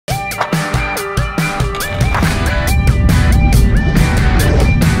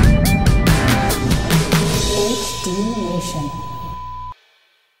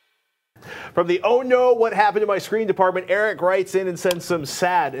From the "Oh no, what happened to my screen" department, Eric writes in and sends some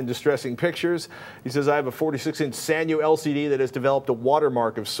sad and distressing pictures. He says, I have a 46-inch Sanyo LCD that has developed a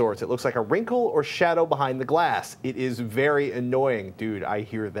watermark of sorts. It looks like a wrinkle or shadow behind the glass. It is very annoying. Dude, I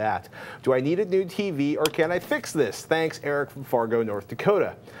hear that. Do I need a new TV or can I fix this? Thanks, Eric from Fargo, North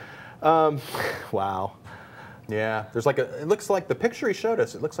Dakota. Wow. Yeah, there's like it looks like the picture he showed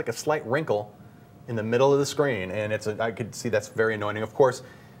us, it looks like a slight wrinkle in the middle of the screen, and I could see that's very annoying. Of course,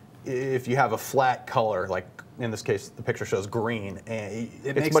 if you have a flat color, like in this case, the picture shows green, and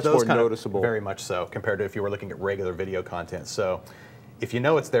it makes much those more noticeable. Very much so, compared to if you were looking at regular video content. So if you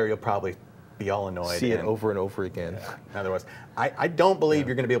know it's there, you'll probably be all annoyed. See it over and over again. Yeah, otherwise, I don't believe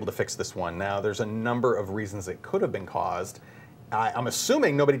you're going to be able to fix this one. Now, there's a number of reasons it could have been caused. I'm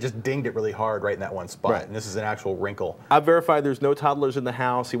assuming nobody just dinged it really hard right in that one spot, Right. and this is an actual wrinkle. I've verified there's no toddlers in the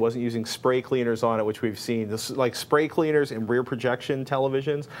house. He wasn't using spray cleaners on it, which we've seen. This, like spray cleaners and rear projection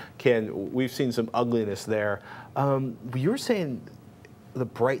televisions, we've seen some ugliness there. You were saying the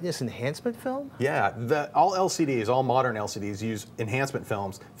brightness enhancement film? Yeah, all LCDs, all modern LCDs use enhancement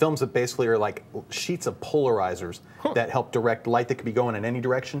films that basically are like sheets of polarizers that help direct light that could be going in any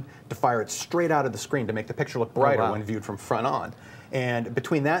direction to fire it straight out of the screen to make the picture look brighter when viewed from front on. And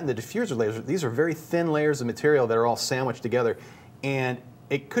between that and the diffuser lasers, these are very thin layers of material that are all sandwiched together. And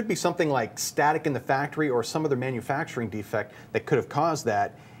it could be something like static in the factory or some other manufacturing defect that could have caused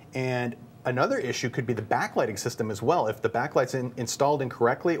that. And another issue could be the backlighting system as well. If the backlight's installed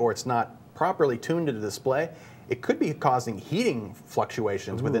incorrectly or it's not properly tuned to the display, it could be causing heating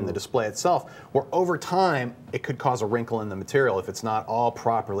fluctuations within the display itself, where over time it could cause a wrinkle in the material if it's not all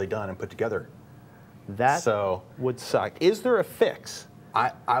properly done and put together. That would suck. Is there a fix?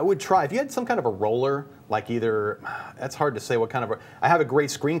 I would try. If you had some kind of a roller, like that's hard to say what kind of, I have a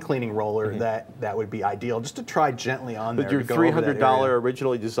great screen cleaning roller that would be ideal, just to try gently on there. But your $300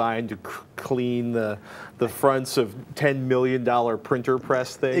 originally designed to clean the fronts of $10 million printer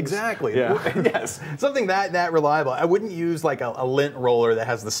press things? Exactly. Yeah. Yes. Something that reliable. I wouldn't use like a lint roller that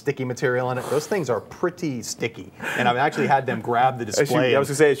has the sticky material on it. Those things are pretty sticky. And I've actually had them grab the display. I was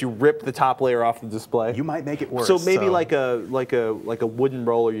going to say, as you rip the top layer off the display. You might make it worse. So maybe like a wooden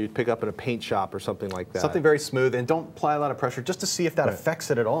roller you'd pick up in a paint shop or something like that. Something very smooth, and don't apply a lot of pressure just to see if that affects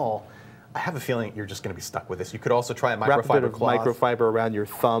it at all. I have a feeling you're just going to be stuck with this. You could also try a microfiber Wrap a bit of cloth. Microfiber around your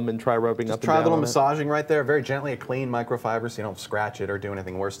thumb and try rubbing up and down. Try a little massaging right there, very gently, a clean microfiber, so you don't scratch it or do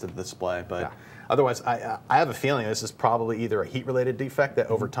anything worse to the display. But otherwise, I have a feeling this is probably either a heat-related defect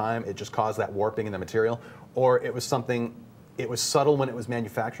that over time it just caused that warping in the material, or it was something. It was subtle when it was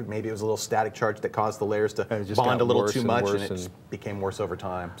manufactured. Maybe it was a little static charge that caused the layers to bond a little too much, and it just became worse over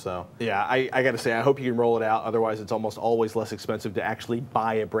time. So yeah, I got to say, I hope you can roll it out. Otherwise, it's almost always less expensive to actually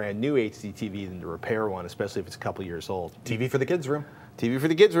buy a brand new HD TV than to repair one, especially if it's a couple years old. TV for the kids' room. TV for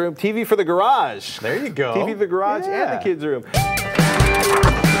the kids' room. TV for the garage. There you go. TV for the garage and the kids' room.